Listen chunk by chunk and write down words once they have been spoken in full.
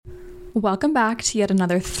Welcome back to yet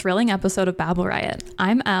another thrilling episode of Babble Riot.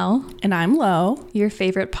 I'm Elle. And I'm Lo, your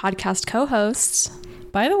favorite podcast co-host.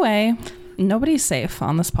 By the way, nobody's safe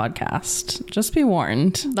on this podcast. Just be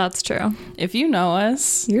warned. That's true. If you know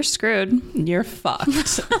us, you're screwed. You're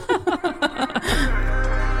fucked.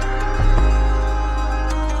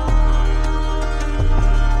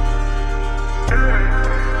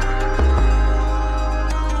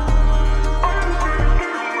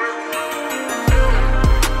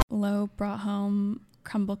 Lo brought home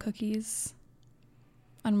crumble cookies,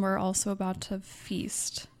 and we're also about to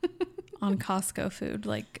feast on Costco food,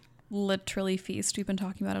 like literally feast. We've been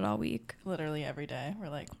talking about it all week. Literally every day. We're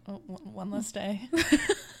like, oh, one less day.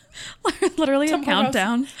 Literally a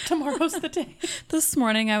countdown. Tomorrow's the day. This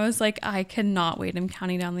morning I was like, I cannot wait. I'm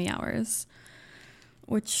counting down the hours.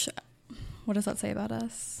 Which, what does that say about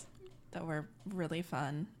us? That we're really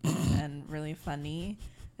fun and really funny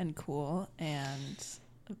and cool and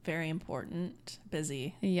very important.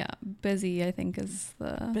 Busy. Yeah, busy I think is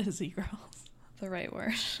busy girls. The right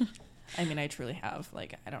word. I mean, I truly have,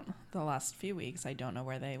 like, I don't know, the last few weeks, I don't know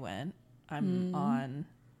where they went. I'm on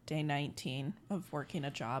day 19 of working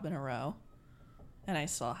a job in a row, and I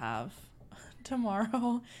still have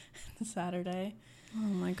tomorrow and Saturday. Oh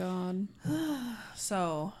my God.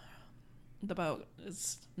 So the boat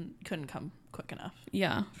couldn't come quick enough.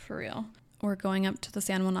 Yeah, for real. We're going up to the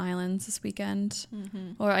San Juan Islands this weekend.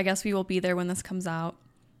 Mm-hmm. Or I guess we will be there when this comes out.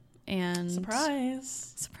 And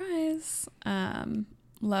Surprise.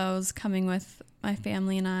 Lo's coming with my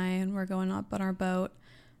family and I, and we're going up on our boat.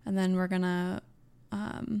 And then we're going to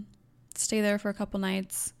stay there for a couple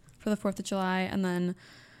nights for the 4th of July and then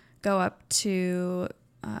go up to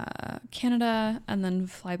Canada and then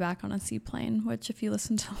fly back on a seaplane, which if you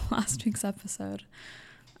listen to last week's episode,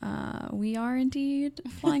 we are indeed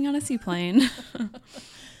flying on a seaplane.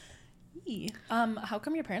 How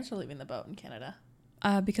come your parents are leaving the boat in Canada?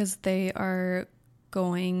 Because they are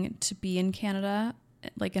going to be in Canada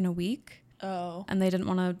like in a week. Oh. And they didn't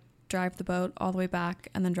want to drive the boat all the way back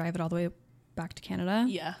and then drive it all the way back to Canada.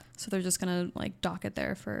 Yeah. So they're just going to like dock it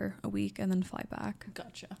there for a week and then fly back.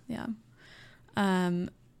 Gotcha. Yeah.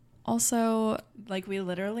 Also, like, we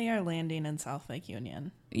literally are landing in South Lake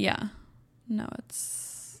Union. Yeah. No,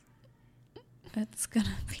 it's gonna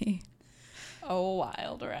be a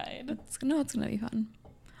wild ride. It's gonna be fun.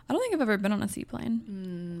 I don't think I've ever been on a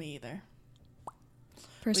seaplane. Me either.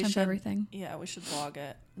 First time for everything. Yeah, we should vlog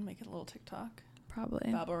it and make it a little TikTok.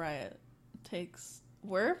 Probably. Babble Riot takes.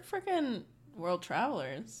 We're freaking world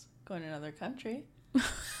travelers going to another country.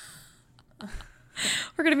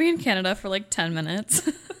 We're gonna be in Canada for like 10 minutes.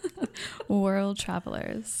 World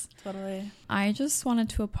travelers. Totally. I just wanted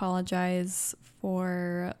to apologize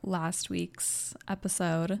for last week's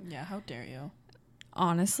episode. Yeah, how dare you?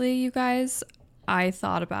 Honestly, you guys, I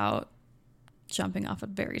thought about jumping off a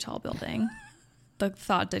very tall building. The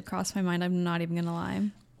thought did cross my mind. I'm not even gonna lie.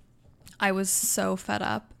 I was so fed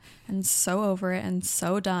up and so over it and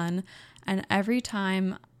so done. And every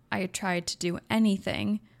time I tried to do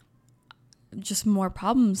anything, just more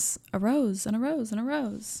problems arose and arose and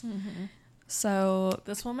arose. Mm-hmm. So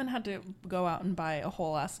this woman had to go out and buy a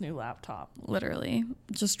whole ass new laptop. Literally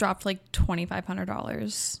just dropped like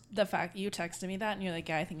 $2,500. The fact you texted me that and you're like,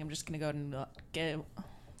 yeah, I think I'm just gonna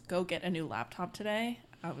go get a new laptop today.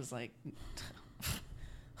 I was like,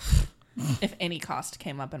 if any cost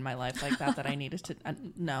came up in my life like that I needed to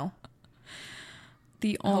no.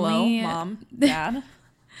 Hello, Mom, Dad.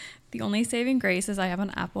 The only saving grace is I have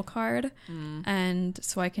an Apple Card, and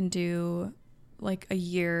so I can do like a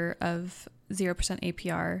year of 0%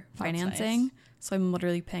 APR financing. Nice. So I'm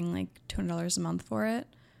literally paying like $200 a month for it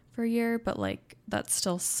for a year, but like that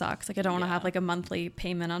still sucks. Like I don't want to have like a monthly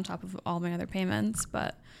payment on top of all my other payments,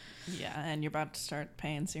 but yeah, and you're about to start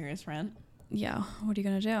paying serious rent. Yeah, what are you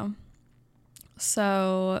gonna do?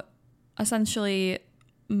 So essentially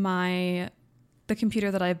the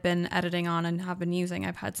computer that I've been editing on and have been using,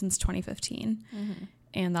 I've had since 2015. Mm-hmm.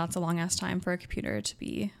 And that's a long ass time for a computer to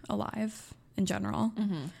be alive in general.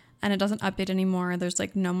 Mm-hmm. And it doesn't update anymore. There's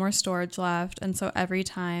like no more storage left. And so every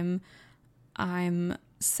time I'm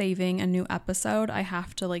saving a new episode, I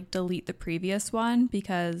have to like delete the previous one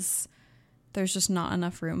because there's just not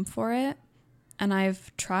enough room for it. And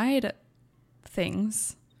I've tried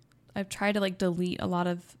things. I've tried to like delete a lot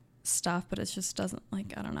of stuff, but it just doesn't,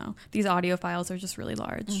 like, I don't know, these audio files are just really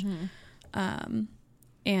large. Mm-hmm.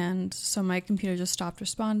 And so my computer just stopped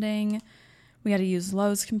responding. We had to use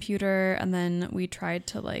Lo's computer, and then we tried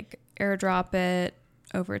to like airdrop it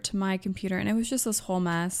over to my computer, and it was just this whole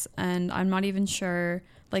mess. And I'm not even sure,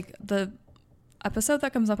 like, the episode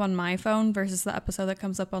that comes up on my phone versus the episode that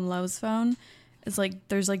comes up on Lo's phone It's like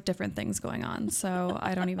there's like different things going on. So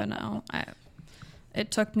I don't even know.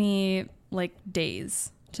 It took me like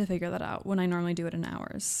days to figure that out when I normally do it in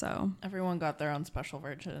hours. So everyone got their own special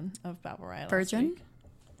version of Battle Riot. Version?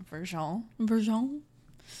 Version.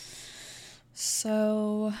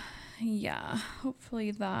 So yeah,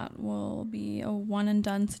 hopefully that will be a one and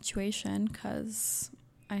done situation because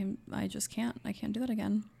I just can't. I can't do that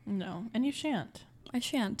again. No, and you shan't. I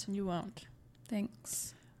shan't. You won't.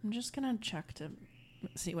 Thanks. I'm just gonna check to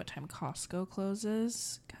see what time Costco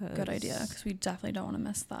closes. Good idea, because we definitely don't want to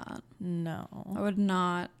miss that. No. I would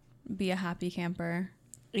not be a happy camper.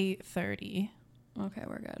 8:30. Okay,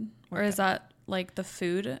 we're good. Or is that like the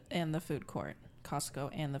food? And the food court. Costco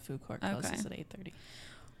and the food court closes at 8:30.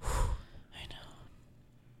 I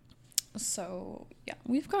know. So, yeah,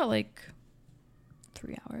 we've got like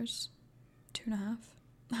 3 hours. 2.5.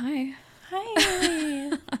 Hi.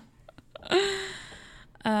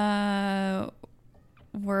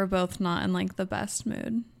 We're both not in like the best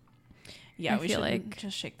mood. Yeah, we should like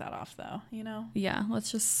just shake that off though, you know? Yeah,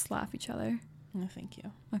 let's just slap each other. No, thank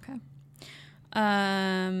you. Okay.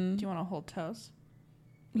 Do you want to hold toes?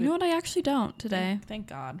 You know what? I actually don't today. Thank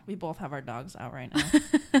God. We both have our dogs out right now.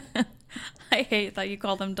 I hate that you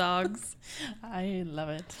call them dogs. I love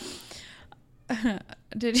it.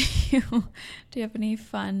 Do you have any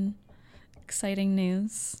fun, exciting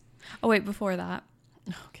news? Oh, wait, before that.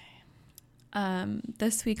 Okay.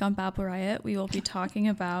 This week on Babble Riot, we will be talking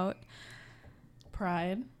about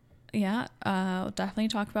Pride. Yeah, we'll definitely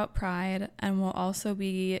talk about Pride, and we'll also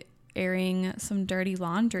be airing some dirty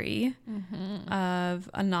laundry of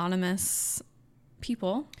anonymous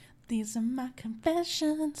people. These are my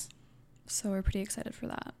confessions. So we're pretty excited for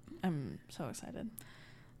that. I'm so excited.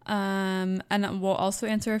 And we'll also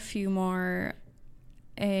answer a few more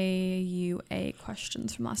AUA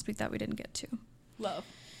questions from last week that we didn't get to. Love.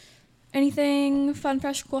 Anything fun,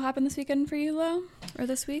 fresh, cool happened this weekend for you, Lo? Or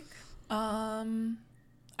this week?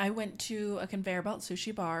 I went to a conveyor belt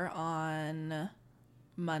sushi bar on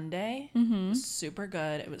Monday. Super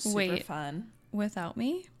good. It was super fun. Without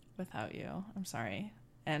me? Without you. I'm sorry.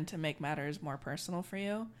 And to make matters more personal for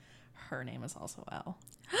you, her name is also Elle.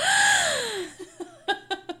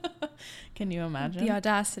 Can you imagine? The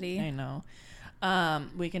audacity. I know.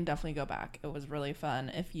 We can definitely go back. It was really fun.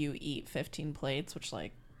 If you eat 15 plates, which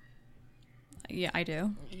like... Yeah, I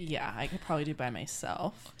do. Yeah, I could probably do by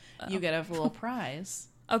myself. You get a little prize.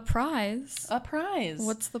 A prize? A prize.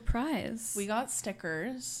 What's the prize? We got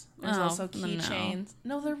stickers. There's also keychains.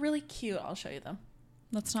 No, they're really cute. I'll show you them.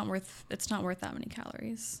 It's not worth that many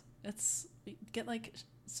calories. Get like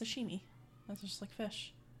sashimi. That's just like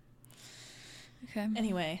fish. Okay.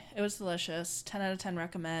 Anyway, it was delicious. 10 out of 10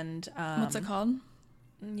 recommend. What's it called?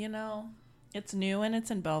 You know, it's new and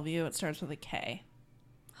it's in Bellevue. It starts with a K.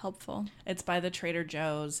 Helpful. It's by the Trader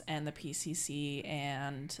Joe's and the PCC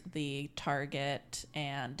and the Target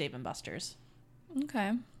and Dave & Buster's.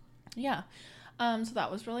 Okay. Yeah. So that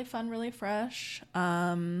was really fun, really fresh.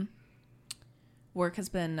 Work has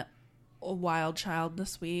been a wild child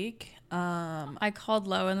this week. I called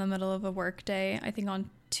Lo in the middle of a work day, I think on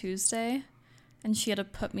Tuesday, and she had to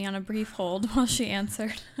put me on a brief hold while she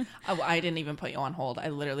answered. Oh, I didn't even put you on hold. I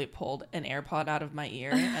literally pulled an AirPod out of my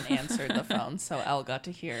ear and answered the phone, so Elle got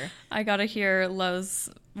to hear. I got to hear Lo's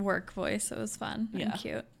work voice. It was fun and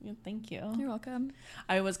cute. Yeah, thank you. You're welcome.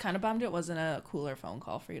 I was kind of bummed it wasn't a cooler phone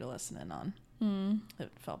call for you to listen in on.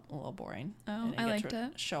 It felt a little boring. Oh, I liked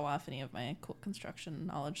it. Show off any of my cool construction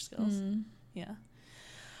knowledge skills. Yeah.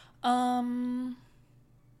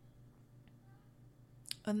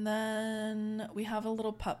 And then we have a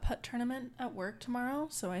little putt-putt tournament at work tomorrow.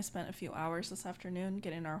 So I spent a few hours this afternoon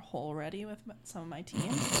getting our hole ready with some of my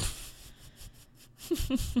team.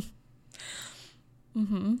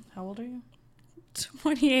 How old are you?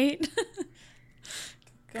 28.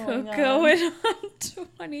 Going on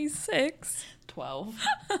 26. 12.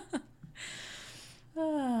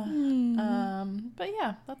 But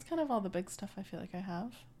yeah, that's kind of all the big stuff I feel like I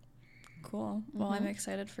have. Cool. Well, I'm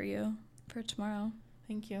excited for you for tomorrow.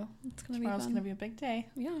 Thank you. Tomorrow's going to be a big day.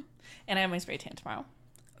 Yeah. And I have my spray tan tomorrow.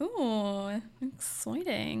 Ooh,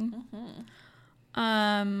 exciting.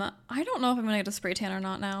 I don't know if I'm going to get a spray tan or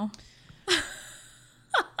not now.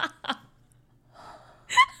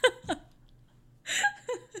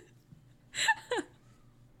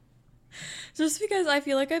 Just because I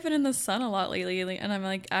feel like I've been in the sun a lot lately and I'm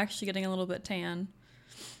like actually getting a little bit tan.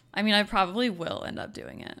 I mean, I probably will end up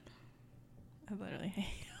doing it. I literally hate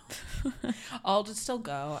you. I'll just still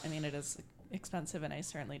go. I mean, it is expensive and I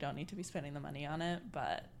certainly don't need to be spending the money on it,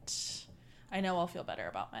 but I know I'll feel better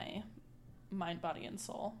about my mind, body, and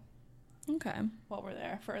soul. Okay. While we're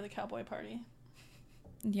there for the cowboy party.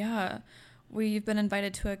 Yeah. We've been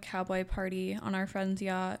invited to a cowboy party on our friend's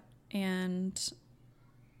yacht, and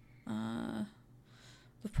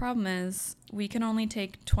the problem is we can only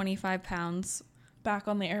take 25 pounds back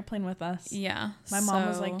on the airplane with us. Yeah. My mom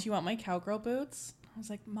was like, do you want my cowgirl boots? I was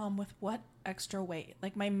like, Mom, with what extra weight?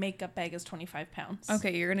 Like, my makeup bag is 25 pounds.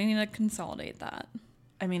 Okay, you're going to need to consolidate that.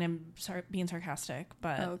 I mean, I'm sorry being sarcastic,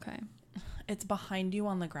 but okay. It's behind you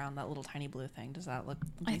on the ground, that little tiny blue thing. Does that look...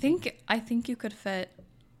 I think you could fit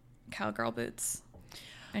cowgirl boots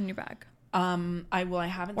in your bag. I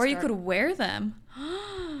haven't... Or you could wear them.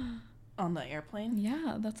 On the airplane?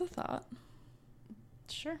 Yeah, that's a thought.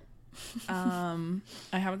 Sure. I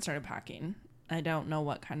haven't started packing. I don't know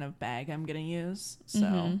what kind of bag I'm going to use.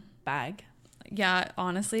 So, bag. Yeah,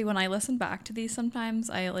 honestly, when I listen back to these sometimes,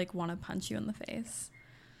 I like want to punch you in the face.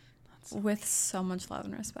 With so much love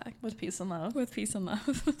and respect. With peace and love. With peace and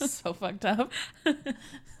love. So fucked up.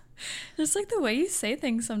 Just like the way you say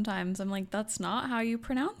things sometimes. I'm like, that's not how you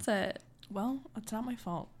pronounce it. Well, it's not my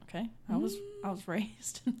fault, okay? I was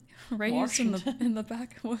raised in the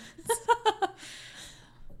backwoods.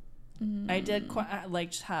 I did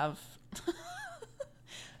just have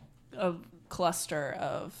a cluster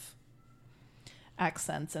of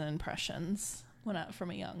accents and impressions from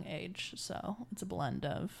a young age, so it's a blend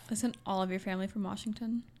of... Isn't all of your family from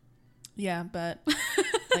Washington? Yeah, but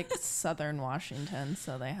like southern Washington,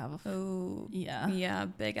 so they have yeah,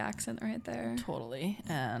 big accent right there. Totally.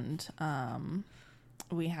 And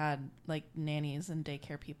we had like nannies and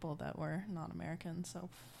daycare people that were not American, so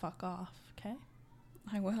fuck off. Okay,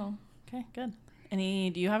 I will. Okay, good.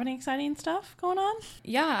 Do you have any exciting stuff going on?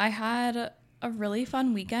 Yeah, I had a really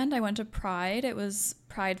fun weekend. I went to Pride. It was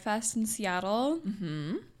Pride Fest in Seattle.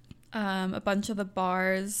 A bunch of the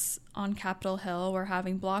bars on Capitol Hill were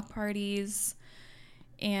having block parties,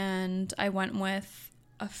 and I went with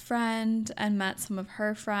a friend and met some of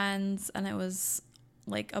her friends, and it was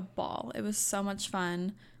like a ball. It was so much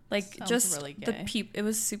fun. Like, sounds just really gay. It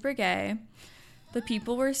was super gay. The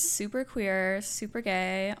people were super queer, super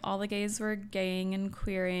gay. All the gays were gaying and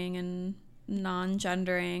queering and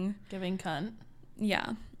non-gendering. Giving cunt.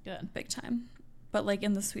 Yeah. Good. Big time. But like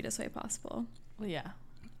in the sweetest way possible. Well, yeah.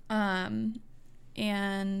 And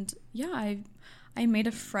yeah, I made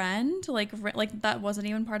a friend, like that wasn't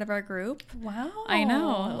even part of our group. Wow. I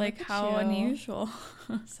know. Like, how unusual.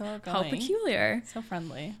 So outgoing. How peculiar. So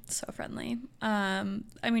friendly. So friendly.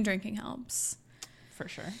 I mean, drinking helps. For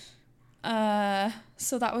sure.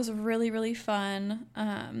 So that was really, really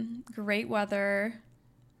fun. Great weather.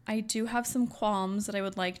 I do have some qualms that I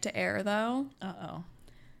would like to air, though. Uh-oh.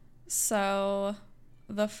 So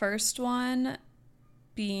the first one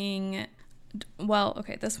being, well,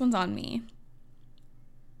 okay, this one's on me.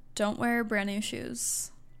 Don't wear brand new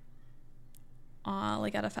shoes.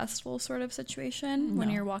 Like at a festival sort of situation when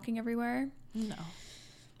you're walking everywhere. No.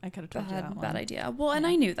 I could have told you that one. Bad idea. Well, and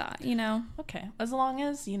I knew that, you know. Okay. As long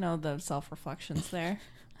as, you know, the self-reflection's there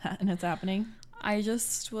and it's happening. I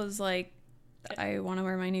just was like, I want to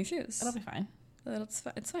wear my new shoes. It'll be fine.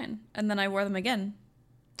 It's fine. And then I wore them again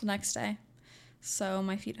the next day. So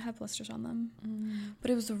my feet have blisters on them. But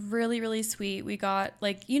it was really, really sweet. We got,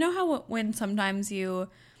 like, you know how when sometimes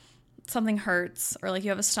something hurts, or like you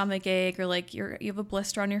have a stomach ache, or like you have a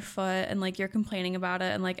blister on your foot and like you're complaining about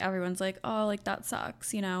it, and like everyone's like, oh, like that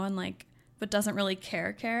sucks, you know, and like, but doesn't really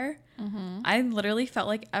care. I literally felt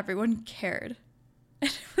like everyone cared. And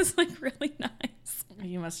it was like really nice.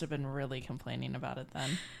 You must have been really complaining about it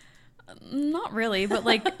then. Not really, but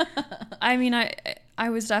like, I mean, I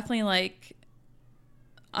was definitely like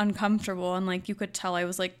uncomfortable, and like you could tell I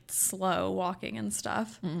was like slow walking and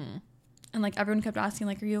stuff. And like everyone kept asking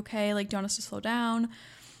like, are you okay? Like, do you want us to slow down?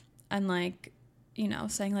 And like, you know,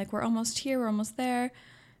 saying like, we're almost here, we're almost there.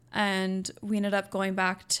 And we ended up going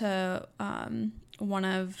back to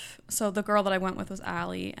so the girl that I went with was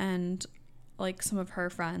Allie, and like some of her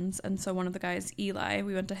friends. And so one of the guys, Eli,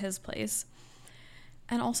 we went to his place.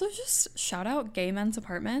 And also just shout out Gay Men's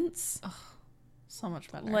Apartments. Oh, so much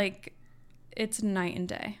better. Like, it's night and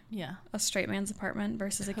day. Yeah. A straight man's apartment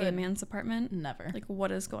versus a gay man's apartment. Never. Like,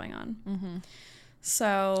 what is going on?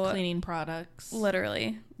 So. Cleaning products.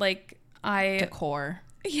 Literally. Like, decor.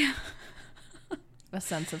 Yeah. A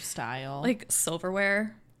sense of style. Like,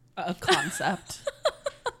 silverware. A concept.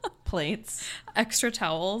 Plates. Extra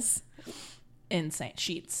towels. Insane.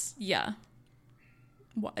 Sheets. Yeah.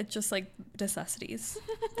 What? Just like necessities.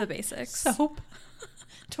 The basics. Soap.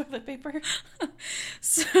 Toilet paper.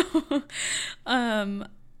 So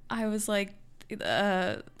I was like,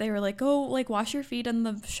 they were like, oh, like wash your feet in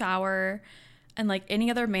the shower, and like any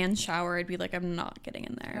other man's shower I'd be like, I'm not getting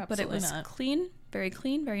in there. Absolutely. But it was clean,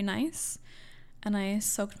 very nice. and I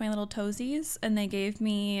soaked my little toesies, and they gave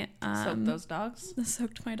me Soaked those dogs?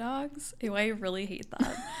 Soaked my dogs. Ew, I really hate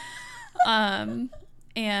that.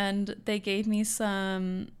 And they gave me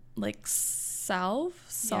some like salve,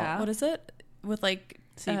 Yeah. what is it? With like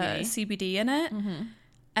CBD in it,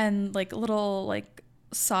 and like little like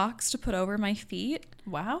socks to put over my feet.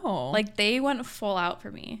 Wow. Like they went full out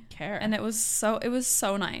for me. Care. And it was so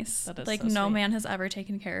nice. That is like so no sweet. man has ever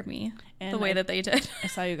taken care of me And the way that they did. I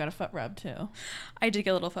saw you got a foot rub too. I did get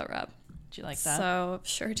a little foot rub. Did you like that? So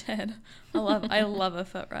sure did. I love a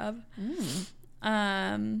foot rub.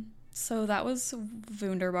 So that was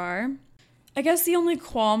wunderbar. I guess the only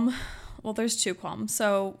qualm, well, there's two qualms.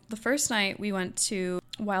 So the first night we went to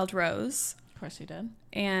Wild Rose. Of course you did.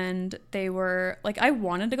 And they were like, I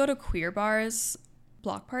wanted to go to Queer Bar's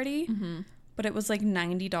block party, but it was like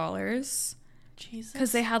 $90. Jesus.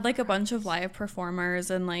 Because they had like a bunch of live performers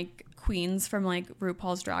and like queens from like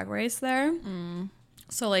RuPaul's Drag Race there.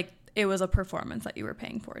 So like it was a performance that you were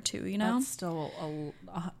paying for too, you know? That's still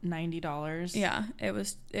 $90. Yeah, it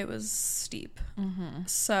was steep.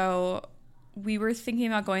 So we were thinking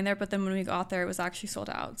about going there, but then when we got there, it was actually sold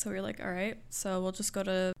out. So we were like, all right, so we'll just go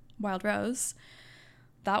to Wild Rose.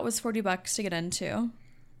 That was $40 to get into.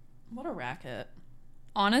 What a racket.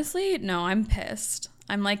 Honestly, no, I'm pissed.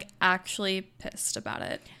 I'm like actually pissed about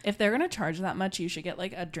it. If they're going to charge that much, you should get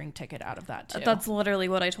like a drink ticket out of that too. That's literally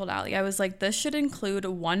what I told Allie. I was like, this should include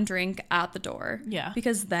one drink at the door. Yeah.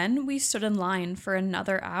 Because then we stood in line for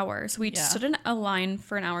another hour. So we stood in a line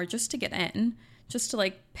for an hour just to get in, just to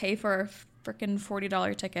like pay for a freaking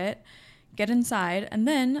 $40 ticket, get inside. And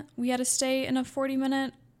then we had to stay in a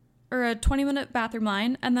 40-minute or a 20-minute bathroom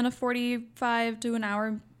line, and then a 45 to an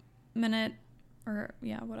hour minute or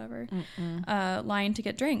whatever line to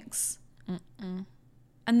get drinks.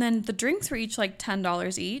 And then the drinks were each like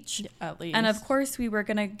 $10 each. At least. And of course we were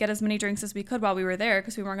going to get as many drinks as we could while we were there,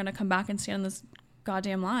 because we weren't going to come back and stand in this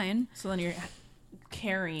goddamn line. So then you're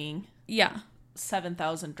carrying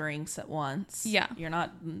 7,000 drinks at once. Yeah. You're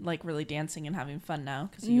not like really dancing and having fun now.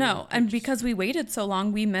 Because we waited so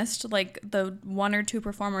long, we missed like the one or two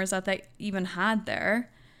performers that they even had there.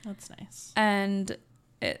 That's nice. And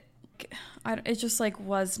it just like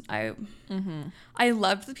was, I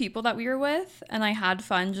loved the people that we were with, and I had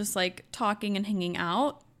fun just like talking and hanging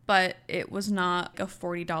out, but it was not a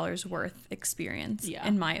 $40 worth experience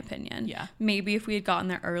in my opinion. Yeah. Maybe if we had gotten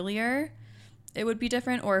there earlier, it would be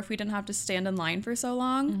different, or if we didn't have to stand in line for so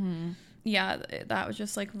long. Yeah, that would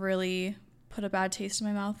just like really put a bad taste in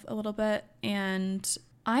my mouth a little bit. And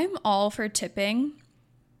I'm all for tipping.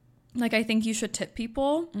 Like, I think you should tip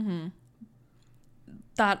people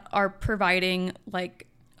that are providing like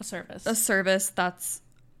a service that's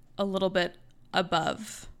a little bit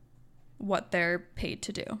above what they're paid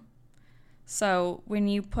to do. So when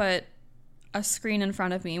you put a screen in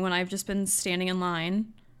front of me when I've just been standing in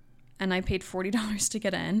line and I paid $40 to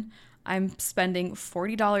get in, I'm spending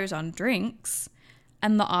 $40 on drinks,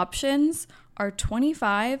 and the options are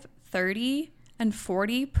 25, 30, and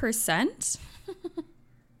 40%.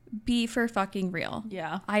 Be for fucking real.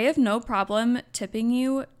 Yeah. I have no problem tipping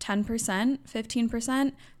you 10%,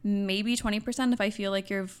 15%, maybe 20% if I feel like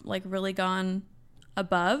you've like really gone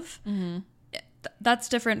above. That's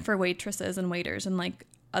different for waitresses and waiters and like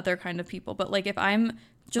other kind of people. But like if I'm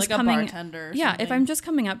just like coming, a bartender or yeah, something. if I'm just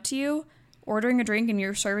coming up to you, ordering a drink, and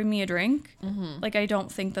you're serving me a drink, like I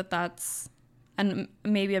don't think that's, and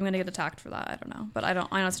maybe I'm gonna get attacked for that. I don't know, but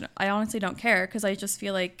I honestly don't care, because I just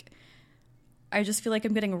feel like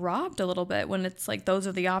I'm getting robbed a little bit when it's like those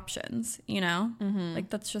are the options, you know? Like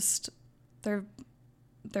that's just they're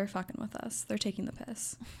fucking with us. They're taking the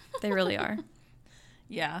piss. They really are.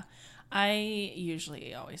 Yeah. I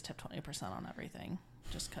usually always tip 20% on everything,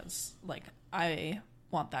 just because like I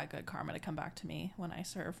want that good karma to come back to me when I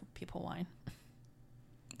serve people wine.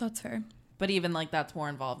 That's fair. But even like that's more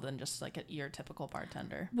involved than just like your typical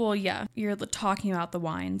bartender. Well, yeah, you're talking about the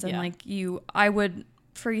wines, and like I would,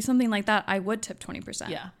 for something like that, I would tip 20%.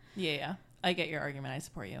 Yeah. I get your argument. I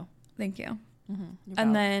support you. Thank you.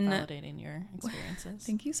 And then validating your experiences.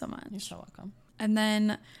 Thank you so much. You're so welcome. And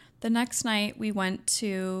then the next night we went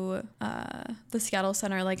to the Seattle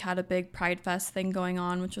Center, like had a big Pride Fest thing going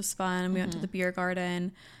on, which was fun. And we went to the beer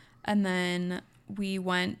garden, and then we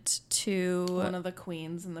went to one of the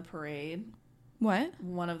queens in the parade. What?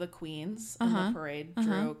 One of the queens in the parade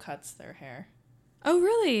drew cuts their hair. Oh,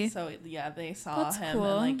 really? So yeah, they saw That's him cool.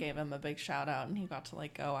 and like gave him a big shout out, and he got to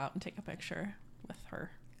like go out and take a picture with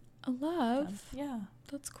her. I love. Yeah,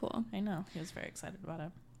 that's cool. I know. He was very excited about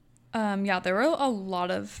it. Yeah, there were a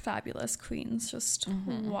lot of fabulous queens just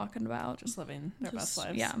walking about. Just living their best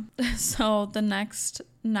lives. Yeah. So the next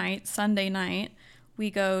night, Sunday night, we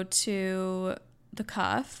go to the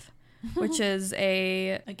Cuff, which is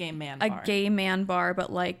a gay man bar. A gay man bar,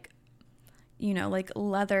 but like, you know, like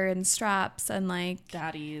leather and straps and like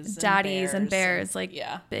daddies and bears, like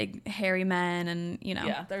big hairy men, and you know.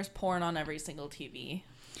 Yeah, there's porn on every single TV.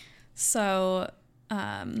 So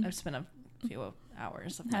I've spent a few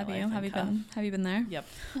hours of my life. Have you been there? Yep.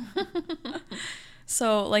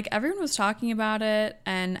 So like everyone was talking about it,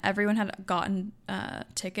 and everyone had gotten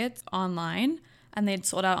tickets online, and they'd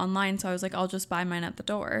sold out online. So I was like, I'll just buy mine at the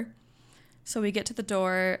door. So we get to the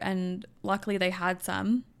door, and luckily they had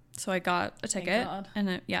some. So I got a ticket, and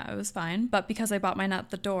it was fine. But because I bought mine at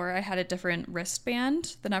the door, I had a different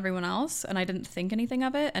wristband than everyone else, and I didn't think anything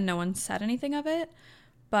of it, and no one said anything of it.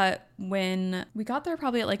 But when we got there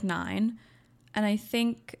probably at like 9, and I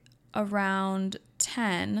think around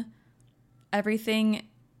 10, everything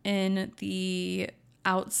in the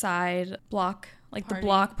outside block, like the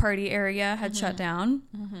block party area, had shut down.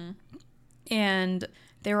 And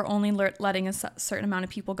they were only letting a certain amount of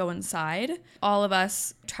people go inside. All of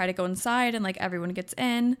us try to go inside, and like everyone gets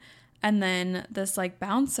in. And then this like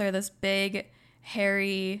bouncer, this big,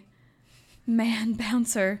 hairy man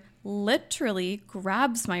bouncer, literally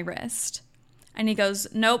grabs my wrist. And he goes,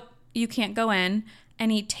 nope, you can't go in.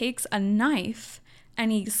 And he takes a knife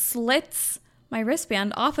and he slits my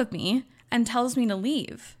wristband off of me and tells me to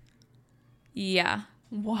leave. Yeah.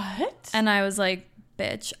 What? And I was like,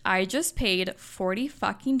 bitch, I just paid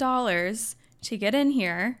 $40 to get in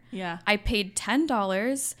here. Yeah. I paid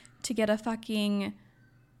 $10 to get a fucking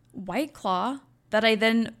White Claw that I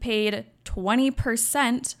then paid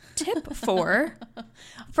 20% tip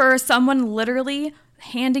for someone literally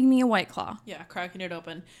handing me a White Claw. Yeah, cracking it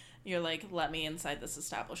open. You're like, let me inside this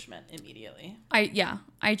establishment immediately.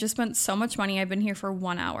 I just spent so much money. I've been here for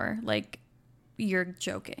 1 hour. Like, you're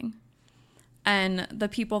joking. And the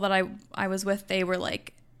people that I was with, they were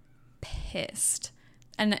like pissed.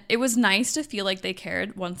 And it was nice to feel like they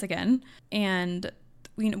cared once again. And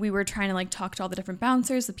we were trying to like talk to all the different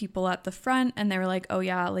bouncers, the people at the front, and they were like, oh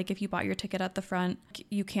yeah, like if you bought your ticket at the front,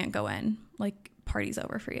 you can't go in. Like, party's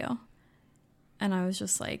over for you. And I was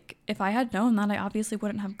just like, if I had known that, I obviously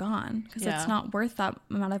wouldn't have gone, because it's not worth that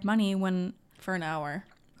amount of money for an hour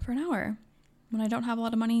when I don't have a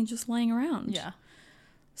lot of money just laying around. Yeah.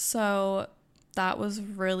 So that was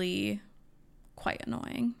really quite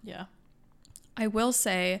annoying. Yeah. I will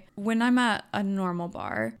say, when I'm at a normal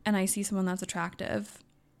bar and I see someone that's attractive,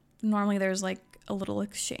 normally there's like a little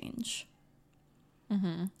exchange.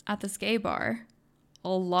 At this gay bar, a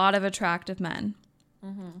lot of attractive men.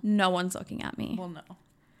 No one's looking at me. Well, no.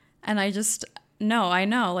 And I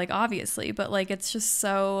know, like, obviously, but like, it's just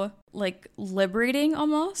so like liberating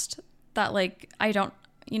almost that like, I don't,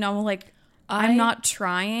 you know, like, I'm not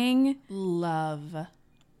trying. Love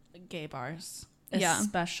gay bars.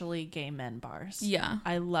 Especially gay men bars. Yeah.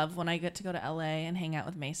 I love when I get to go to LA and hang out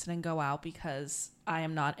with Mason and go out, because I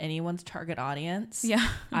am not anyone's target audience. Yeah.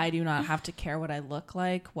 I do not have to care what I look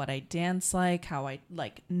like, what I dance like, how I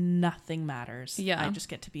like, nothing matters. Yeah. I just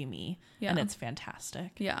get to be me. Yeah. And it's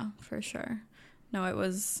fantastic. Yeah, for sure. No, it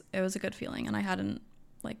was a good feeling. And I hadn't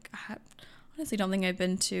honestly don't think I've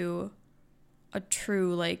been to a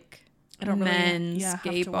true like men's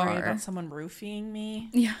gay have to bar. Worry about someone roofing me.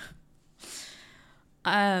 Yeah.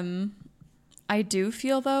 I do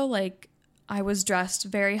feel though like I was dressed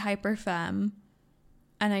very hyper femme,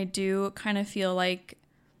 and I do kind of feel like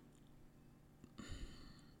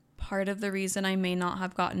part of the reason I may not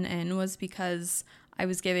have gotten in was because I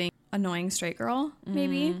was giving annoying straight girl,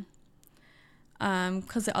 maybe.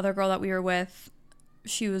 Because the other girl that we were with,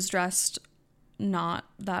 she was dressed not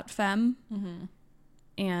that femme.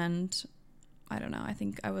 And I don't know, I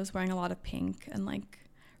think I was wearing a lot of pink and like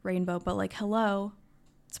rainbow, but like, hello,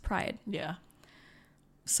 it's Pride. Yeah.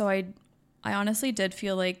 So I honestly did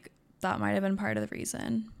feel like that might have been part of the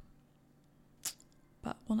reason,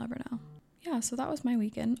 but we'll never know. Yeah, so that was my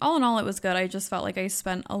weekend. All in all, it was good. I just felt like I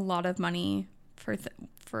spent a lot of money for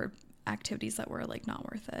activities that were like not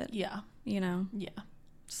worth it. Yeah. You know? Yeah.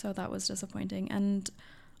 So that was disappointing. And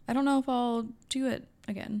I don't know if I'll do it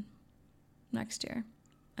again next year.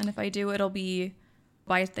 And if I do, it'll be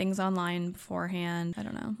buy things online beforehand. I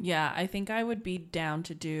don't know. Yeah, I think I would be down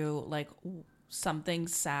to do like something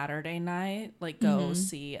Saturday night, like go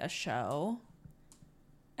see a show,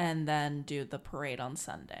 and then do the parade on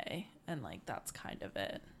Sunday. And like, that's kind of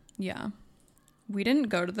it. Yeah. We didn't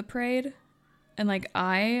go to the parade, and like,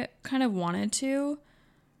 I kind of wanted to,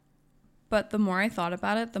 but the more I thought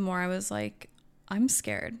about it, the more I was like, I'm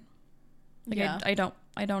scared. Like, Yeah. I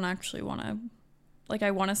don't actually want to, like,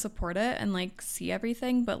 I want to support it and, like, see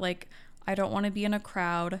everything, but, like, I don't want to be in a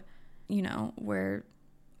crowd, you know, where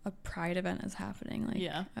a pride event is happening. Like,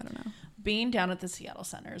 Yeah. I don't know. Being down at the Seattle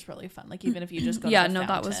Center is really fun. Like, even if you just go Yeah, to the no,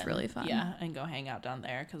 that was fountain, really fun. Yeah, and go hang out down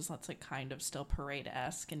there, because that's, like, kind of still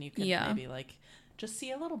parade-esque, and you could maybe, like, just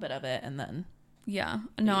see a little bit of it, and then... Yeah.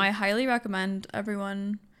 No, I highly recommend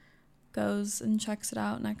everyone goes and checks it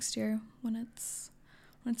out next year when it's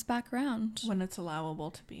back around. When it's allowable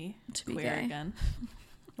to be queer gay again.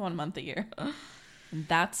 1 month a year. And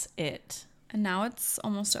that's it. And now it's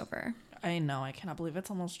almost over. I know. I cannot believe it's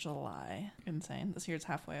almost July. Insane. This year's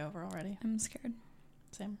halfway over already. I'm scared.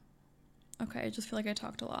 Same. Okay, I just feel like I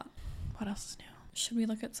talked a lot. What else is new? Should we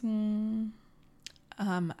look at some...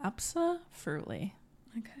 Absolutely.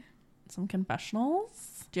 Okay. Some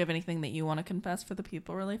confessionals. Do you have anything that you want to confess for the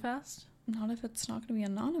people really fast? Not if it's not going to be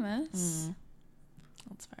anonymous.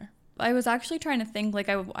 That's fair. I was actually trying to think, like,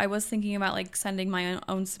 I was thinking about, like, sending my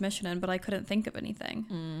own submission in, but I couldn't think of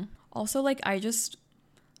anything. Also, like, I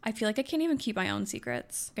feel like I can't even keep my own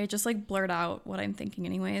secrets. I just, like, blurt out what I'm thinking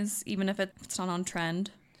anyways, even if it's not on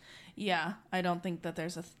trend. Yeah, I don't think that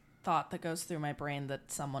there's a thought that goes through my brain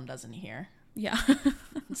that someone doesn't hear. Yeah.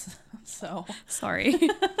 So. Sorry.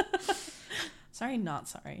 Sorry, not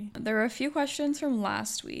sorry. There were a few questions from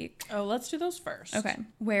last week. Oh, let's do those first. Okay.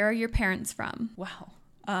 Where are your parents from? Wow.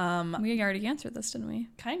 We already answered this, didn't we?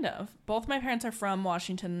 Kind of. Both my parents are from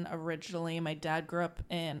Washington originally. My dad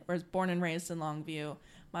was born and raised in Longview.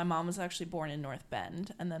 My mom was actually born in North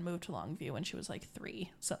Bend and then moved to Longview when she was like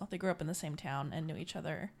 3. So they grew up in the same town and knew each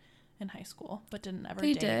other in high school, but didn't ever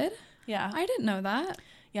date. They did? Yeah. I didn't know that.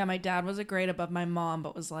 Yeah, my dad was a grade above my mom,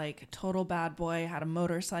 but was like total bad boy, had a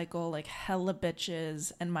motorcycle, like hella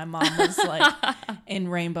bitches. And my mom was like in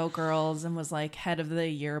Rainbow Girls and was like head of the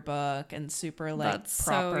yearbook and super like That's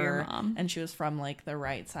proper. So your mom. And she was from like the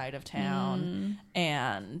right side of town.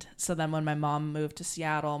 And so then when my mom moved to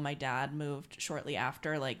Seattle, my dad moved shortly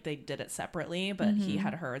after. Like they did it separately, but he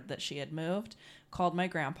had heard that she had moved, called my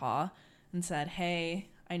grandpa and said, "Hey,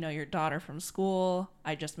 I know your daughter from school.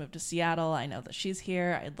 I just moved to Seattle. I know that she's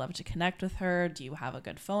here. I'd love to connect with her. Do you have a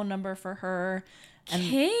good phone number for her?" And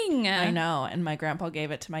King. I know. And my grandpa gave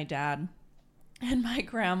it to my dad. And my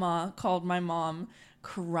grandma called my mom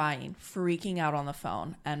crying, freaking out on the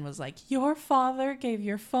phone and was like, "Your father gave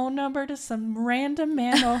your phone number to some random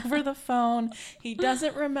man over the phone. He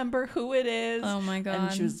doesn't remember who it is." Oh my God.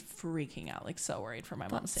 And she was freaking out, like so worried for my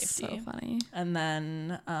mom's safety. So funny. And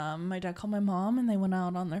then my dad called my mom and they went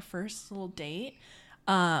out on their first little date.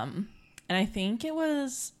 And I think it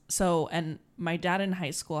was and my dad in high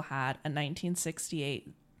school had a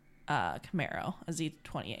 1968 Camaro, a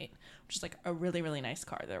Z28, which is like a really, really nice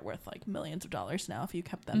car. They're worth like millions of dollars now if you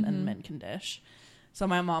kept them in mint condition. So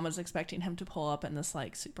my mom was expecting him to pull up in this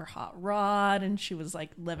like super hot rod, and she was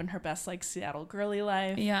like living her best like Seattle girly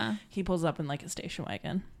life. Yeah. He pulls up in like a station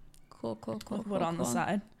wagon. Cool. Put on the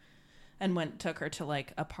side. And took her to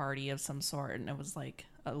like a party of some sort, and it was like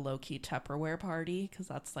a low-key Tupperware party, because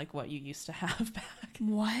that's like what you used to have back.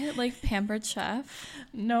 What? Like Pampered Chef?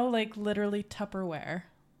 No, like literally Tupperware.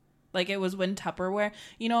 Like it was when Tupperware,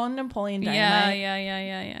 you know, in Napoleon Dynamite.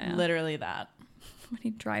 Yeah. Literally that. When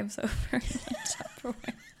he drives over the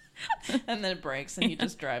Tupperware. And then it breaks and he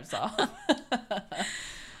just drives off.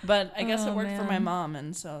 But I guess it worked for my mom,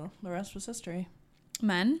 and so the rest was history.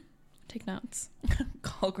 Men, take notes.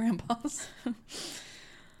 Call grandpas.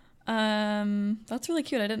 That's really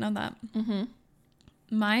cute. I didn't know that.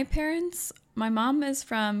 My mom is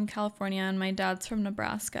from California and my dad's from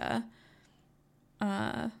Nebraska.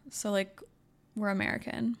 So like we're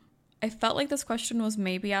American. I felt like this question was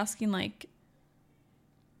maybe asking like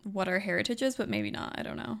what our heritage is, but maybe not. I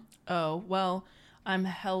don't know. Oh, well, I'm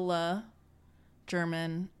hella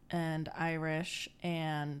German and Irish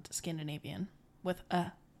and Scandinavian with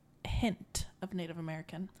a hint of Native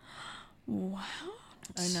American. Wow.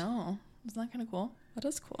 I know. Isn't that kind of cool? That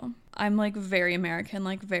is cool. I'm like very American,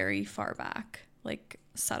 like very far back, like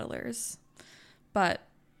settlers. But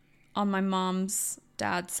on my mom's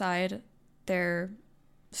dad's side, they're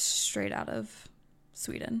straight out of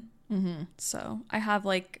Sweden. So I have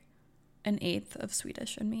like an eighth of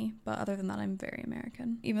Swedish in me, but other than that, I'm very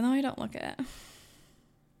American, even though I don't look it.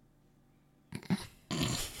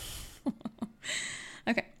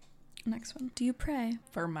 Okay, next one. Do you pray?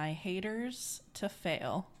 For my haters to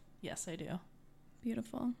fail. Yes, I do.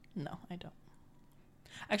 Beautiful. No, I don't.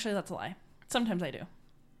 Actually, that's a lie. Sometimes I do.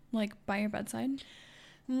 Like by your bedside?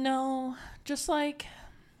 No, just like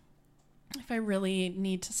if I really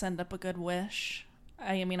need to send up a good wish,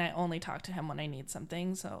 I mean, I only talk to him when I need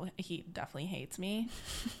something, so he definitely hates me.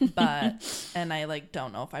 And I like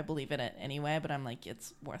don't know if I believe in it anyway, but I'm like,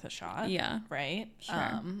 it's worth a shot. Yeah. Right?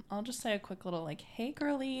 Sure. I'll just say a quick little like, hey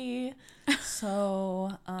girly.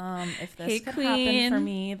 So if this Hey, could queen. happen for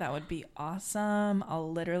me, that would be awesome.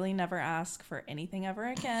 I'll literally never ask for anything ever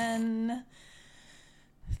again.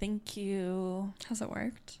 Thank you. Has it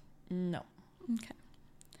worked? No. Okay.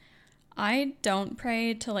 I don't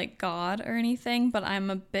pray to like God or anything, but I'm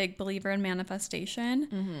a big believer in manifestation.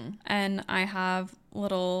 Mm-hmm. And I have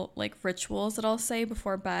little like rituals that I'll say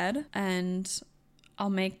before bed, and I'll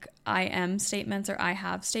make I am statements or I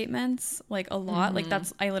have statements like a lot. Mm-hmm. Like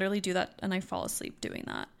that's, I literally do that and I fall asleep doing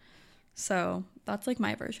that. So that's like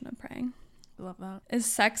my version of praying. I love that. Is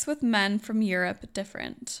sex with men from Europe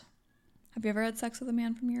different? Have you ever had sex with a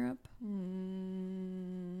man from Europe?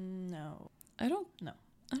 No. I don't No.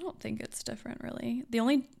 I don't think it's different really.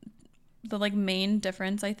 The like main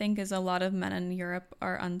difference I think is a lot of men in Europe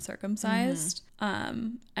are uncircumcised.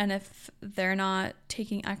 And if they're not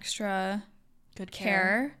taking extra Good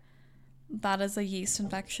care, that is a yeast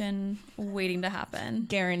infection waiting to happen.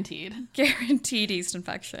 Guaranteed. Guaranteed yeast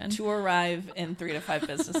infection. To arrive in 3 to 5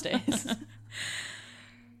 business days.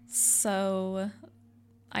 So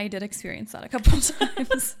I did experience that a couple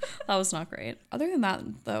times. That was not great. Other than that,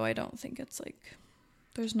 though, I don't think it's like,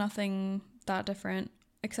 there's nothing that different,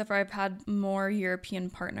 except for I've had more European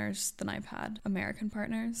partners than I've had American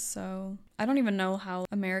partners. So I don't even know how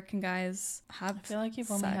American guys have I feel like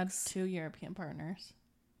you've only had 2 European partners.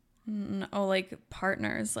 Oh, like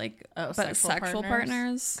partners, like, Oh, but sexual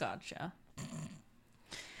partners. Gotcha.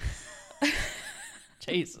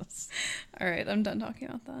 Jesus. All right, I'm done talking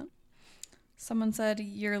about that. Someone said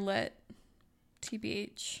you're lit,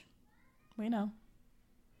 TBH. We know.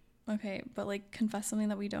 Okay, but like confess something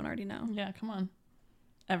that we don't already know. Yeah, come on.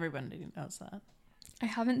 Everybody knows that. I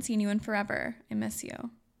haven't seen you in forever. I miss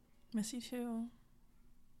you. Miss you too.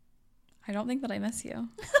 I don't think that I miss you.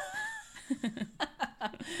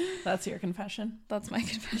 That's your confession. That's my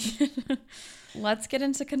confession. Let's get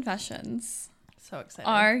into confessions. So excited.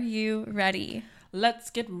 Are you ready? Let's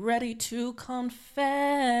get ready to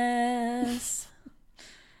confess.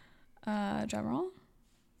 Drum roll.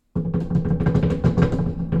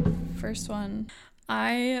 First one.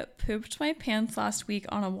 I pooped my pants last week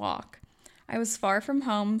on a walk. I was far from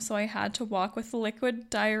home, so I had to walk with liquid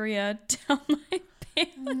diarrhea down my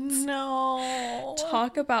pants. No.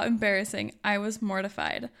 Talk about embarrassing. I was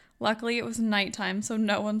mortified. Luckily, it was nighttime, so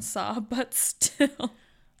no one saw, but still.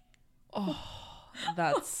 Oh,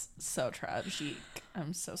 that's so tragic.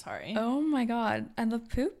 I'm so sorry. Oh my God. And the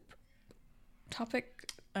poop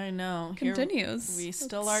topic I know. continues. We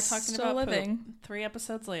still are talking still about living. poop 3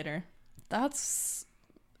 episodes later. That's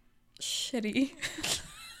shitty.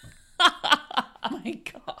 Oh my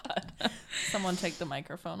God. Someone take the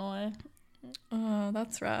microphone away. Oh,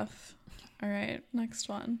 that's rough. All right, next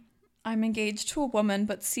one. I'm engaged to a woman,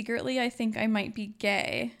 but secretly I think I might be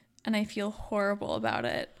gay, and I feel horrible about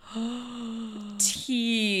it.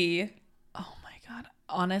 T. Oh my God.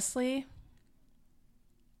 Honestly,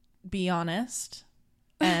 be honest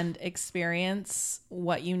and experience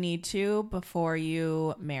what you need to before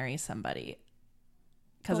you marry somebody.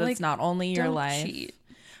 Because it's not only your don't life. Cheat.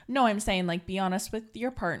 No, I'm saying like be honest with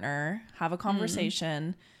your partner, have a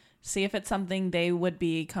conversation, see if it's something they would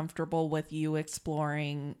be comfortable with you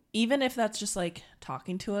exploring, even if that's just like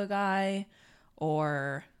talking to a guy,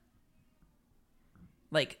 or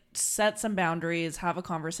like set some boundaries, have a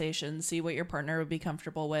conversation, see what your partner would be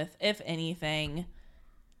comfortable with, if anything.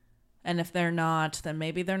 And if they're not, then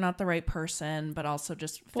maybe they're not the right person, but also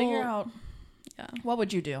just figure out what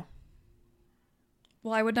would you do?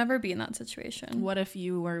 Well, I would never be in that situation. What if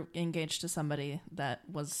you were engaged to somebody that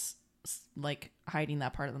was like hiding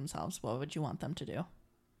that part of themselves? What would you want them to do?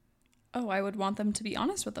 Oh, I would want them to be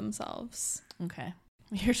honest with themselves. Okay.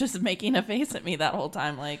 You're just making a face at me that whole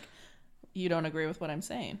time like you don't agree with what I'm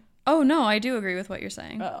saying. Oh, no, I do agree with what you're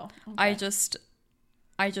saying. Oh. Okay. I just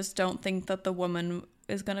don't think that the woman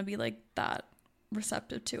is going to be like that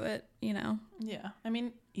receptive to it, you know? Yeah. I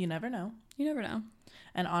mean, you never know. You never know.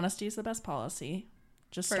 And honesty is the best policy.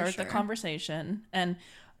 Just For start sure. the conversation, and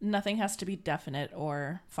nothing has to be definite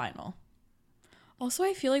or final. Also,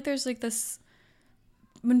 I feel like there's like this,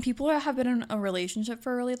 when people have been in a relationship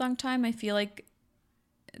for a really long time, I feel like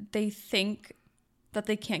they think that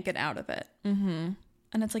they can't get out of it. Mm-hmm.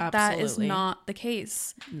 And it's like, Absolutely. that is not the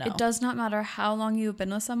case. No. It does not matter how long you've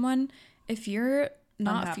been with someone. If you're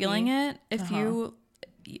not Unhappy. feeling it, if you're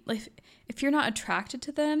not attracted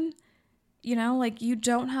to them, you know, like you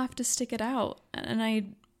don't have to stick it out. And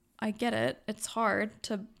I get it. It's hard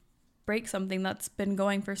to break something that's been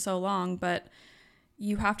going for so long, but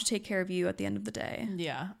you have to take care of you at the end of the day.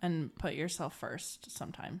 Yeah, and put yourself first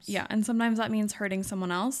sometimes. Yeah, and sometimes that means hurting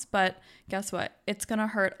someone else, but guess what? It's going to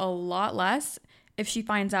hurt a lot less if she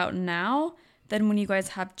finds out now than when you guys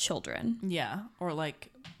have children. Yeah, or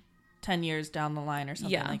like 10 years down the line or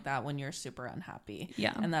something like that when you're super unhappy.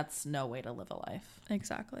 Yeah. And that's no way to live a life.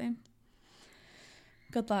 Exactly.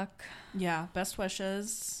 Good luck. Yeah, best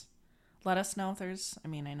wishes. Let us know if there's, I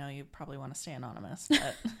mean, I know you probably want to stay anonymous,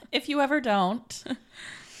 but if you ever don't,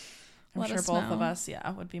 I'm sure both of us,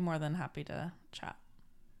 would be more than happy to chat.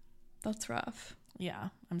 That's rough. Yeah,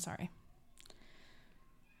 I'm sorry.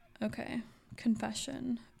 Okay.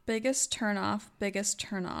 Confession. Biggest turn off, biggest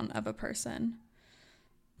turn on of a person.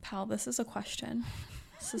 Pal, this is a question.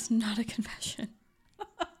 This is not a confession.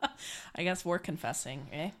 I guess we're confessing,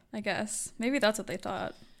 eh? I guess. Maybe that's what they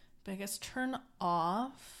thought. Biggest turn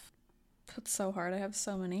off. That's so hard. I have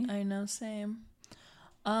so many. I know, same.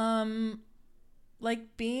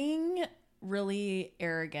 Like being really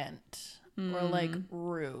arrogant or like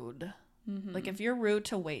rude. Mm-hmm. Like if you're rude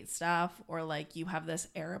to wait staff or like you have this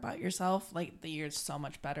air about yourself, like that you're so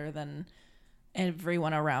much better than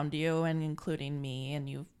everyone around you and including me, and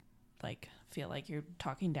you like feel like you're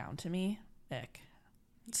talking down to me, ick.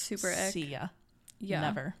 Super ick. See ya. Yeah.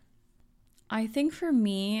 Never. I think for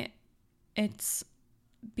me, it's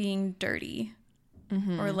being dirty.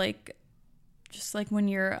 Mm-hmm. Or like just like when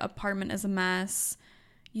your apartment is a mess,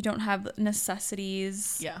 you don't have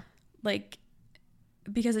necessities. Yeah. Like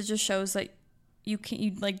because it just shows that you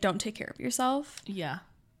like don't take care of yourself. Yeah.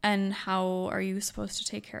 And how are you supposed to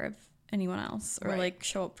take care of anyone else or like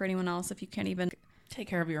show up for anyone else if you can't even take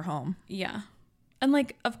care of your home? Yeah. And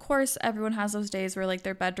like of course everyone has those days where like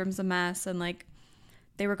their bedroom's a mess and like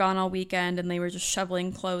they were gone all weekend and they were just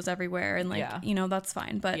shoveling clothes everywhere and like you know, that's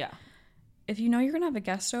fine. But if you know you're gonna have a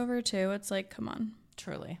guest over too, it's like, come on.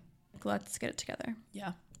 Truly. Let's get it together.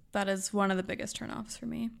 Yeah. That is one of the biggest turnoffs for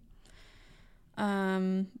me.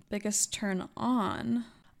 Biggest turn on.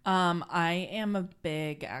 I am a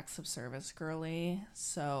big acts of service girly,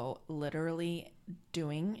 so literally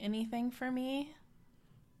doing anything for me,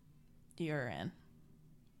 you're in.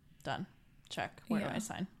 Done. Check. Where do I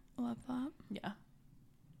sign? Love that. Yeah.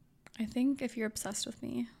 I think if you're obsessed with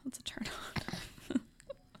me, that's a turn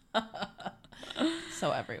on.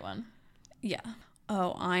 So everyone. Yeah.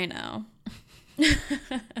 Oh, I know.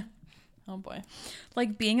 Oh boy.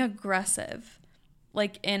 Like being aggressive,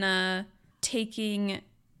 like in a taking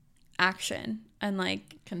action and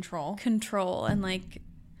like control and like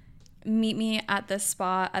meet me at this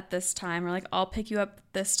spot at this time, or like I'll pick you up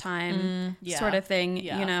this time, sort of thing,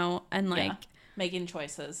 you know, and like making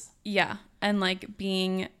choices. Yeah. And like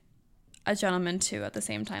being a gentleman too at the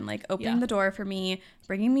same time, like opening the door for me,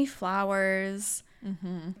 bringing me flowers,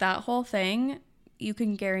 that whole thing. You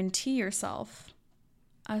can guarantee yourself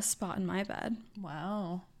a spot in my bed.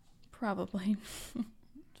 Wow. Probably.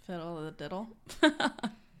 Fiddle of the diddle.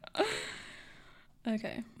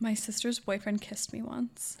 Okay. My sister's boyfriend kissed me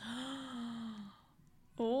once.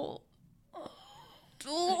 Oh.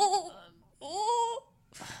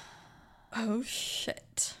 Oh,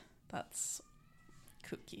 shit. That's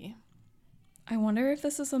kooky. I wonder if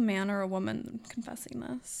this is a man or a woman confessing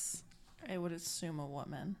this. I would assume a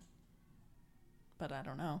woman. But I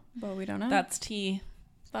don't know. Well, we don't know. That's tea.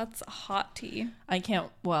 That's hot tea. I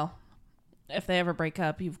can't, well, if they ever break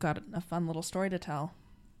up, you've got a fun little story to tell.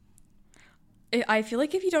 I feel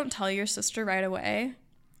like if you don't tell your sister right away,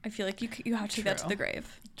 I feel like you have to get to the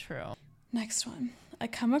grave. True. Next one. I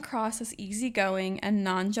come across as easygoing and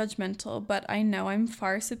non-judgmental, but I know I'm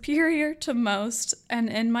far superior to most, and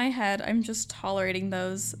in my head, I'm just tolerating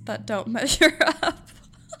those that don't measure up.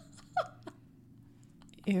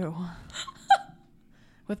 Ew.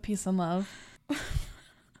 With peace and love.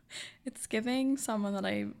 It's giving someone that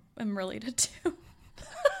I am related to.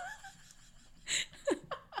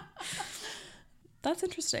 That's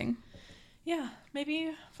interesting. Yeah,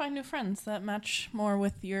 maybe find new friends that match more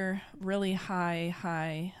with your really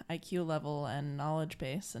high IQ level and knowledge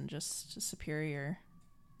base and just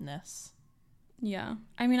superiorness. Yeah.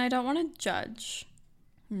 I mean, I don't want to judge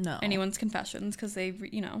anyone's confessions because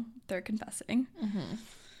they're confessing. Mm-hmm.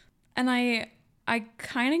 And I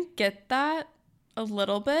kind of get that a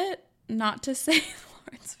little bit, not to say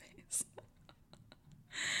Lauren's face.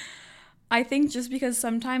 I think just because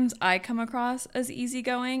sometimes I come across as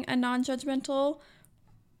easygoing and non-judgmental,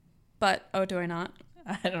 but do I not?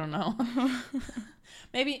 I don't know.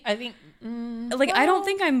 Maybe I think I don't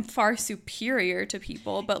think I'm far superior to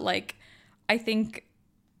people, but like I think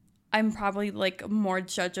I'm probably like more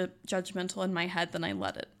judgmental in my head than I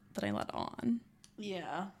let on.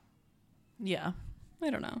 Yeah. Yeah. I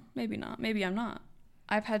don't know. Maybe not. Maybe I'm not.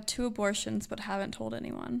 I've had 2 abortions but haven't told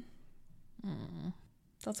anyone.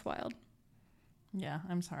 That's wild. Yeah,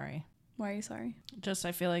 I'm sorry. Why are you sorry? Just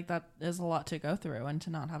I feel like that is a lot to go through, and to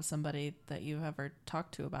not have somebody that you've ever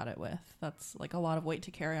talked to about it with. That's like a lot of weight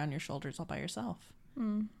to carry on your shoulders all by yourself.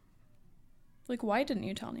 Like, why didn't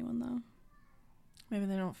you tell anyone, though? Maybe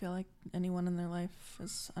they don't feel like anyone in their life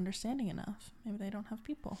is understanding enough. Maybe they don't have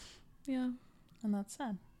people. Yeah. And that's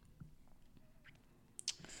sad.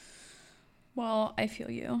 Well, I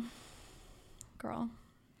feel you, girl.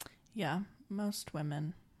 Yeah, most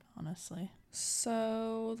women, honestly.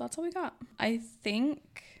 So that's all we got. I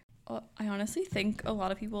honestly think a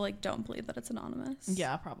lot of people like don't believe that it's anonymous.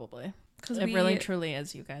 Yeah, probably. Because it really truly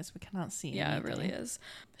is, you guys. We cannot see anything. It really is.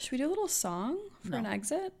 Should we do a little song for an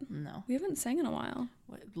exit? No. We haven't sang in a while.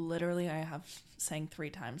 Literally, I have sang 3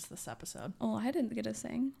 times this episode. Oh, I didn't get to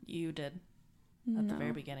sing. You did. At the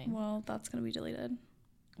very beginning. Well, that's going to be deleted.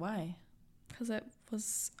 Why? Because it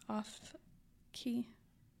was off key.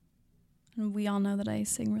 And we all know that I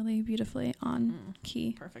sing really beautifully on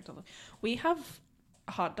key. Perfect. We have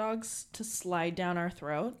hot dogs to slide down our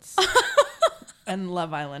throats and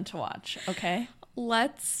Love Island to watch, okay?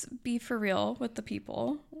 Let's be for real with the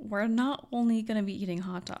people. We're not only going to be eating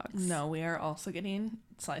hot dogs. No, we are also getting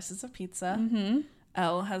slices of pizza. Mm-hmm.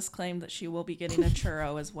 Elle has claimed that she will be getting a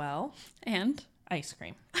churro as well. And? Ice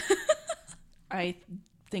cream. I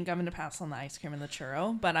think I'm going to pass on the ice cream and the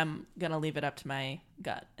churro, but I'm going to leave it up to my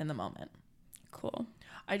gut in the moment. Cool.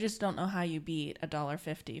 I just don't know how you beat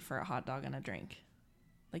 $1.50 for a hot dog and a drink.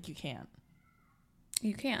 Like, you can't.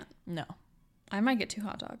 You can't. No. I might get 2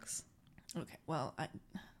 hot dogs. Okay, well,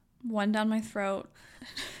 One down my throat.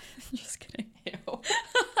 Just kidding. Ew.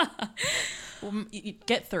 Well, you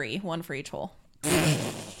get 3, 1 for each hole.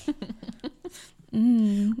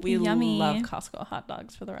 We yummy. love Costco hot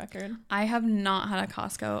dogs, for the record. I have not had a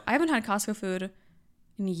Costco. I haven't had Costco food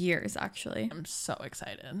in years, actually. I'm so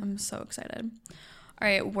excited. I'm so excited. All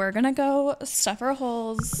right, we're going to go stuff our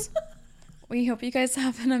holes. We hope you guys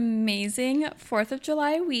have an amazing 4th of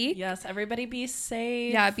July week. Yes, everybody be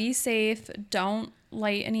safe. Yeah, be safe. Don't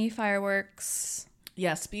light any fireworks.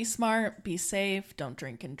 Yes, be smart, be safe, don't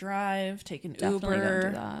drink and drive, take an Definitely Uber.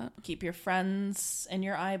 don't do that. Keep your friends in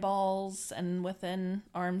your eyeballs and within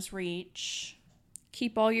arm's reach.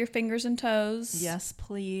 Keep all your fingers and toes. Yes,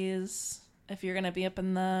 please. If you're going to be up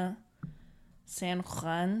in the San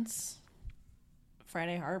Juans,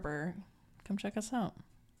 Friday Harbor, come check us out.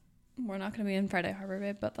 We're not going to be in Friday Harbor,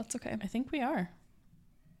 babe, but that's okay. I think we are.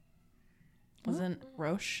 Wasn't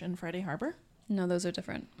Roche in Friday Harbor? No, those are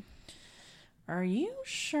different. Are you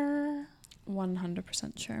sure?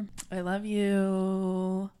 100% sure. I love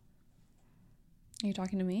you. Are you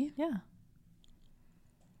talking to me? Yeah. I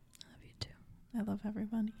love you too. I love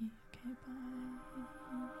everybody. Okay,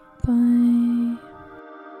 bye. Bye.